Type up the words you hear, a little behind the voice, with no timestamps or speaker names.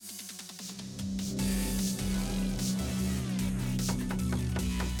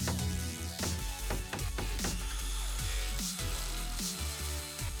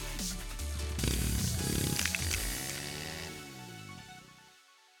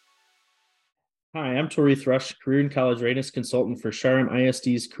Hi, I'm Tori Thrush, Career and College Readiness Consultant for Charm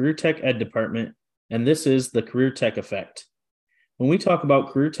ISD's Career Tech Ed Department, and this is the Career Tech Effect. When we talk about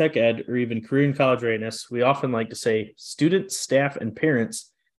Career Tech Ed or even Career and College Readiness, we often like to say students, staff, and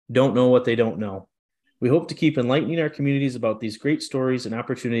parents don't know what they don't know. We hope to keep enlightening our communities about these great stories and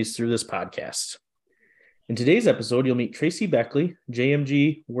opportunities through this podcast. In today's episode, you'll meet Tracy Beckley,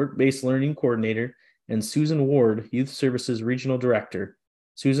 JMG Work-Based Learning Coordinator, and Susan Ward, Youth Services Regional Director.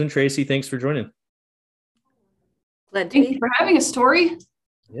 Susan, Tracy, thanks for joining. Glad to be for having us, Tori.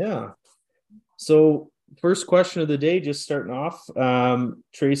 Yeah. So first question of the day, just starting off,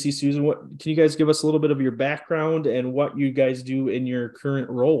 Tracy, Susan, can you guys give us a little bit of your background and what you guys do in your current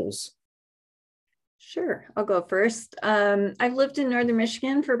roles? Sure, I'll go first. I've lived in Northern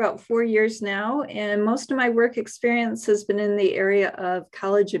Michigan for about 4 years now, and most of my work experience has been in the area of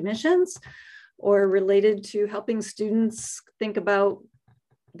college admissions or related to helping students think about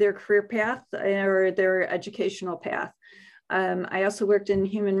their career path or their educational path. I also worked in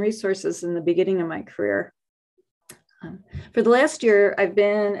human resources in the beginning of my career. For the last year, I've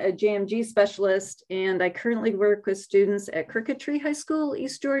been a JMG specialist, and I currently work with students at Crooked Tree High School,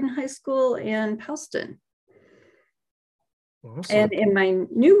 East Jordan High School, and Pelston. Awesome. And in my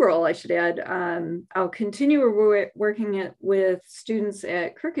new role, I should add, I'll continue working with students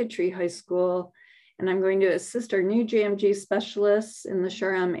at Crooked Tree High School, and I'm going to assist our new JMG specialists in the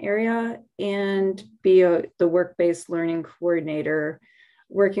Sharam area and be the work-based learning coordinator,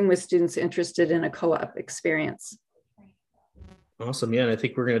 working with students interested in a co-op experience. Awesome. Yeah, and I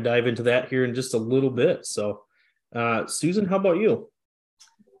think we're going to dive into that here in just a little bit. So, Susan, how about you?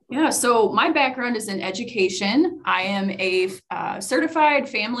 Yeah, so my background is in education. I am a certified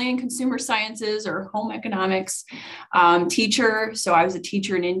family and consumer sciences or home economics teacher. So I was a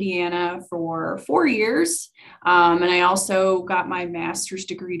teacher in Indiana for 4 years. And I also got my master's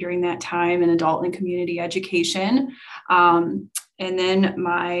degree during that time in adult and community education. And then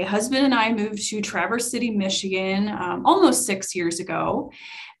my husband and I moved to Traverse City, Michigan, almost 6 years ago.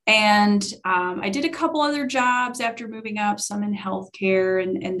 And I did a couple other jobs after moving up, some in healthcare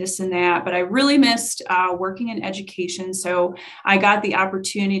and this and that, but I really missed working in education. So I got the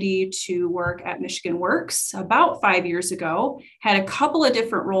opportunity to work at Michigan Works about 5 years ago, had a couple of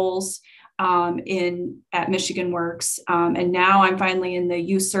different roles at Michigan Works. And now I'm finally in the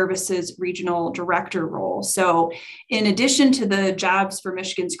Youth Services Regional Director role. So in addition to the Jobs for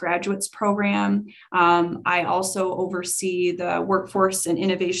Michigan's Graduates program, I also oversee the Workforce and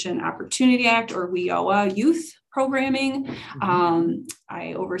Innovation Opportunity Act, or WIOA, youth programming.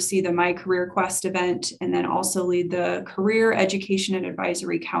 I oversee the My Career Quest event, and then also lead the Career Education and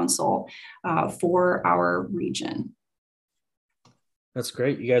Advisory Council for our region. That's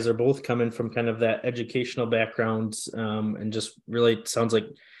great. You guys are both coming from kind of that educational background, and just really sounds like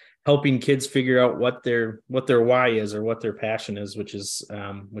helping kids figure out what their why is or what their passion is, which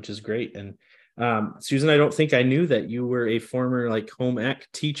is great. And Susan, I don't think I knew that you were a former home ec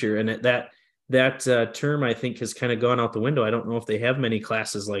teacher, and that term I think has kind of gone out the window. I don't know if they have many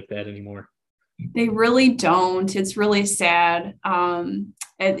classes like that anymore. They really don't. It's really sad.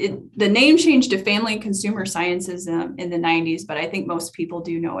 The name changed to Family and Consumer Sciences in the 90s, but I think most people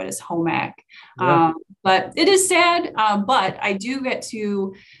do know it as home ec. Yeah. But it is sad, but I do get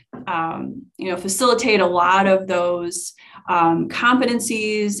to facilitate a lot of those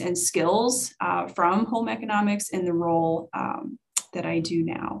competencies and skills from home economics in the role that I do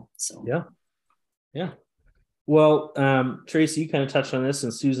now. So yeah. Well, Tracy, you kind of touched on this,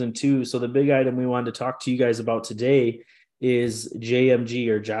 and Susan too. So the big item we wanted to talk to you guys about today is JMG,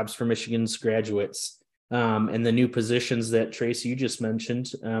 or Jobs for Michigan's Graduates, and the new positions that Tracy, you just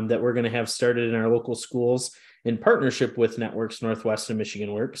mentioned, that we're going to have started in our local schools in partnership with Networks Northwest and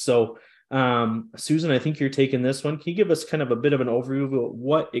Michigan Work. So Susan, I think you're taking this one. Can you give us kind of a bit of an overview of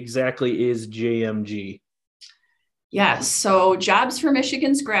what exactly is JMG? Yes, so Jobs for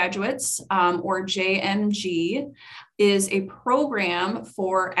Michigan's Graduates, or JMG, is a program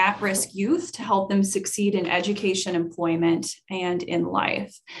for at-risk youth to help them succeed in education, employment, and in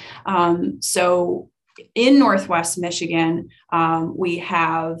life. So in Northwest Michigan,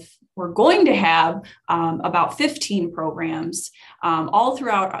 we're going to have about 15 programs all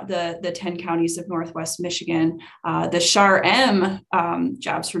throughout the 10 counties of Northwest Michigan. The SHAR-M,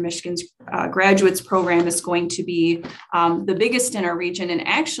 Jobs for Michigan's Graduates program, is going to be the biggest in our region. And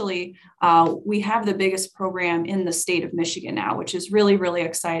actually, we have the biggest program in the state of Michigan now, which is really, really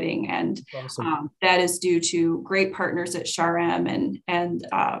exciting. And awesome. That is due to great partners at SHAR-M and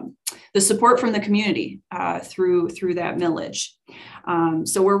support from the community through that millage.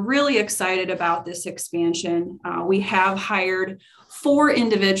 So we're really excited about this expansion. We have hired 4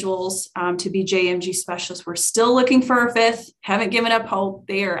 individuals to be JMG specialists. We're still looking for a 5th, haven't given up hope.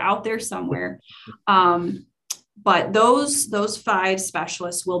 They are out there somewhere. But those 5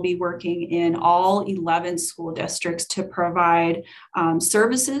 specialists will be working in all 11 school districts to provide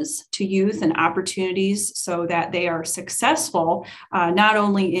services to youth and opportunities so that they are successful, not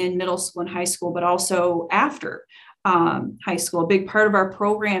only in middle school and high school, but also after high school. A big part of our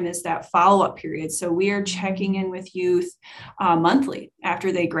program is that follow-up period. So we are checking in with youth monthly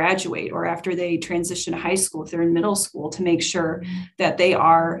after they graduate or after they transition to high school, if they're in middle school, to make sure that they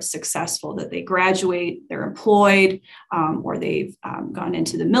are successful, that they graduate, they're employed, or they've gone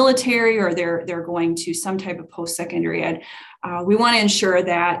into the military, or they're going to some type of post-secondary ed. We want to ensure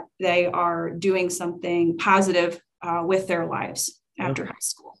that they are doing something positive with their lives after high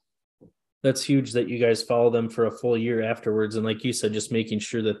school. That's huge that you guys follow them for a full year afterwards. And like you said, just making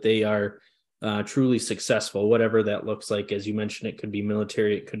sure that they are truly successful, whatever that looks like. As you mentioned, it could be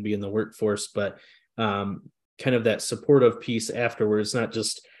military, it could be in the workforce, but kind of that supportive piece afterwards, not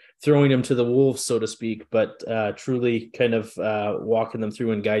just throwing them to the wolves, so to speak, but truly kind of walking them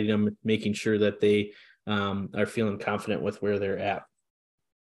through and guiding them, making sure that they are feeling confident with where they're at.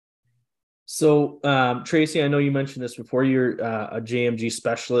 So, Tracy, I know you mentioned this before. You're a JMG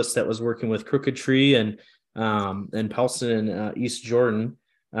specialist that was working with Crooked Tree and Powelson and East Jordan.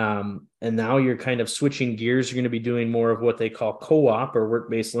 And now you're kind of switching gears. You're going to be doing more of what they call co-op or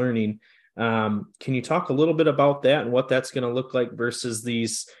work-based learning. Can you talk a little bit about that and what that's going to look like versus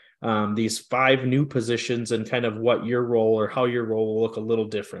these 5 new positions and kind of what your role or how your role will look a little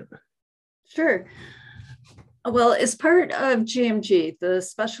different? Sure. Well, as part of JMG, the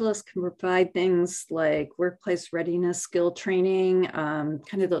specialist can provide things like workplace readiness skill training, kind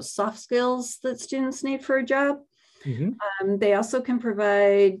of those soft skills that students need for a job. Mm-hmm. They also can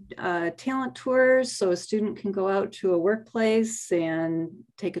provide talent tours, so a student can go out to a workplace and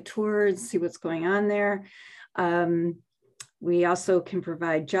take a tour and see what's going on there. We also can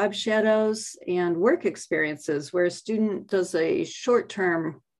provide job shadows and work experiences where a student does a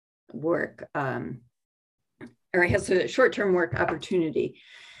short-term work or has a short-term work opportunity.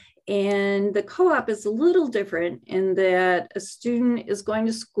 And the co-op is a little different in that a student is going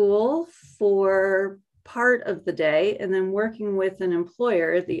to school for part of the day and then working with an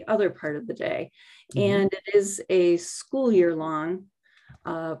employer the other part of the day. Mm-hmm. And it is a school year long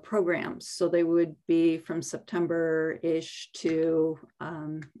program. So they would be from September-ish to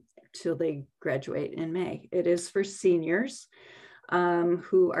till they graduate in May. It is for seniors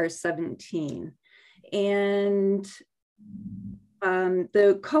who are 17. And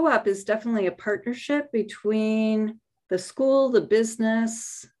the co-op is definitely a partnership between the school, the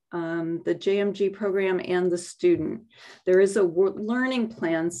business, the JMG program, and the student. There is a learning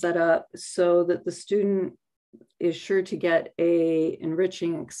plan set up so that the student is sure to get a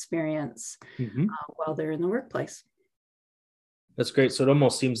enriching experience while they're in the workplace. That's great. So it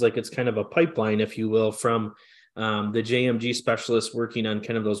almost seems like it's kind of a pipeline, if you will, from the JMG specialists working on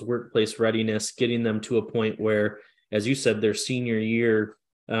kind of those workplace readiness, getting them to a point where, as you said, their senior year,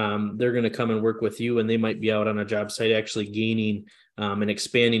 they're going to come and work with you, and they might be out on a job site actually gaining and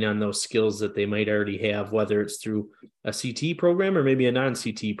expanding on those skills that they might already have, whether it's through a CT program or maybe a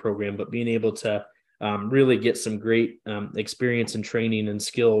non-CT program, but being able to really get some great experience and training and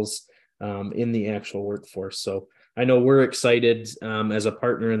skills in the actual workforce. So I know we're excited as a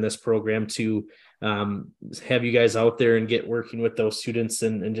partner in this program to have you guys out there and get working with those students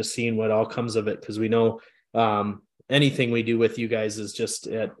and just seeing what all comes of it. Because we know anything we do with you guys is just,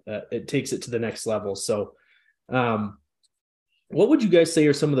 it takes it to the next level. So what would you guys say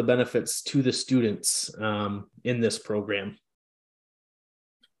are some of the benefits to the students in this program?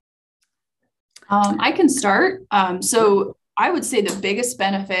 I can start. So I would say the biggest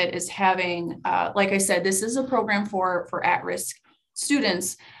benefit is having, like I said, this is a program for at-risk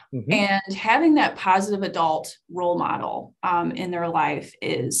students, and having that positive adult role model in their life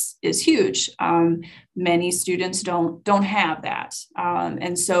is huge. Many students don't have that,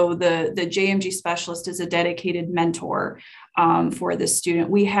 and so the JMG specialist is a dedicated mentor for the student.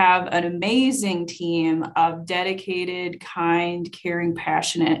 We have an amazing team of dedicated, kind, caring,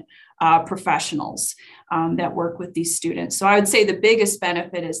 passionate professionals that work with these students. So I would say the biggest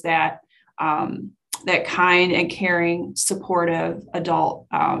benefit is that that kind and caring, supportive adult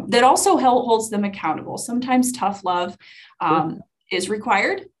that also holds them accountable. Sometimes tough love is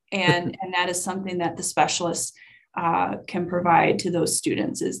required, and that is something that the specialists can provide to those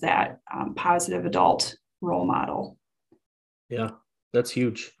students, is that positive adult role model. Yeah, that's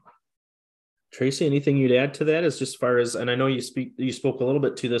huge. Tracy, anything you'd add to that as far as, and I know you spoke a little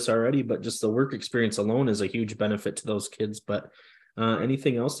bit to this already, but just the work experience alone is a huge benefit to those kids. But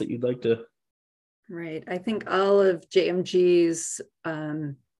anything else that you'd like to? Right. I think all of JMG's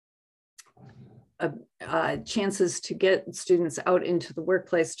chances to get students out into the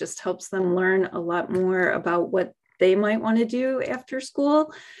workplace just helps them learn a lot more about what they might want to do after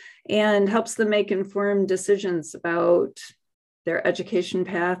school, and helps them make informed decisions about their education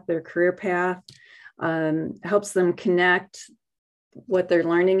path, their career path, helps them connect what they're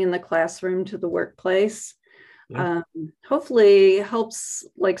learning in the classroom to the workplace. Yeah. Hopefully helps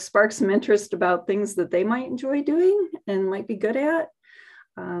spark some interest about things that they might enjoy doing and might be good at.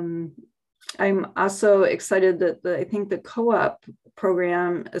 I'm also excited that I think the co-op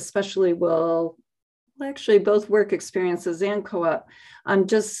program especially will actually both work experiences and co-op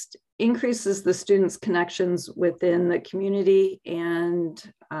just increases the students' connections within the community and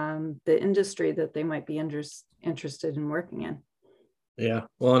the industry that they might be interested in working in. Yeah,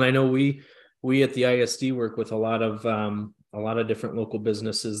 well, and I know we at the ISD work with a lot of different local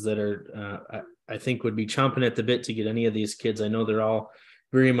businesses that are I think would be chomping at the bit to get any of these kids. I know they're all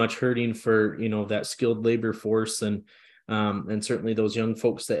very much hurting for that skilled labor force, and certainly those young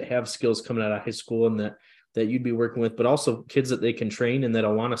folks that have skills coming out of high school and that you'd be working with, but also kids that they can train and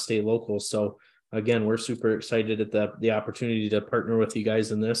that'll want to stay local. So again, we're super excited at the opportunity to partner with you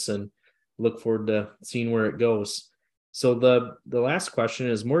guys in this and look forward to seeing where it goes. So the last question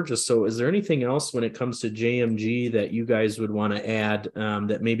is more just, so is there anything else when it comes to JMG that you guys would want to add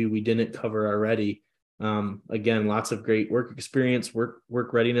that maybe we didn't cover already? Again, lots of great work experience, work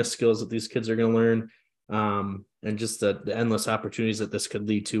readiness skills that these kids are going to learn, and just the endless opportunities that this could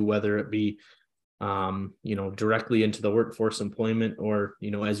lead to, whether it be directly into the workforce employment, or,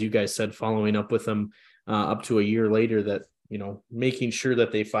 as you guys said, following up with them up to a year later, that, making sure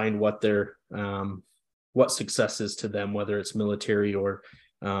that they find what success is to them, whether it's military or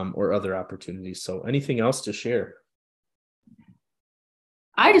other opportunities. So anything else to share?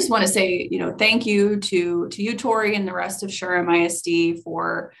 I just want to say, thank you to you, Tori, and the rest of Shurham ISD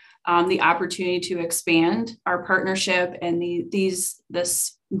for the opportunity to expand our partnership and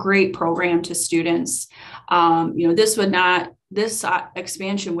this great program to students. This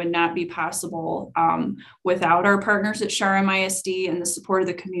expansion would not be possible without our partners at Shurham ISD and the support of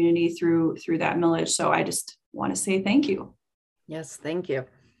the community through that millage. So I just want to say thank you. Yes, thank you.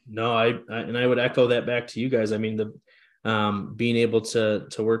 No, I would echo that back to you guys. I mean, being able to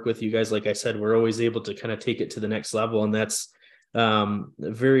work with you guys, like I said, we're always able to kind of take it to the next level, and that's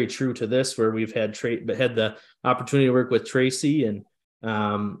very true to this, where we've had the opportunity to work with Tracy,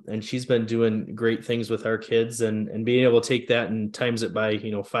 and she's been doing great things with our kids, and being able to take that and times it by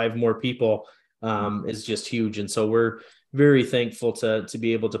 5 more people is just huge. And so we're very thankful to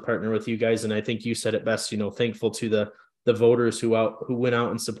be able to partner with you guys. And I think you said it best, thankful to the voters who went out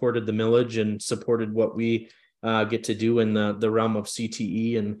and supported the millage and supported what we get to do in the realm of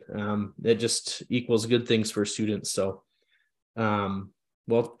CTE, and it just equals good things for students. So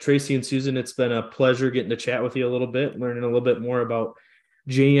well, Tracy and Susan, it's been a pleasure getting to chat with you a little bit, learning a little bit more about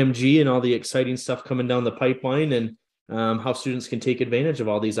JMG and all the exciting stuff coming down the pipeline, and how students can take advantage of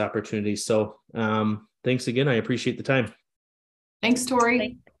all these opportunities. So thanks again. I appreciate the time. Thanks,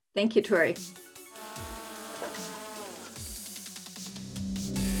 Tori. Thank you, Tori.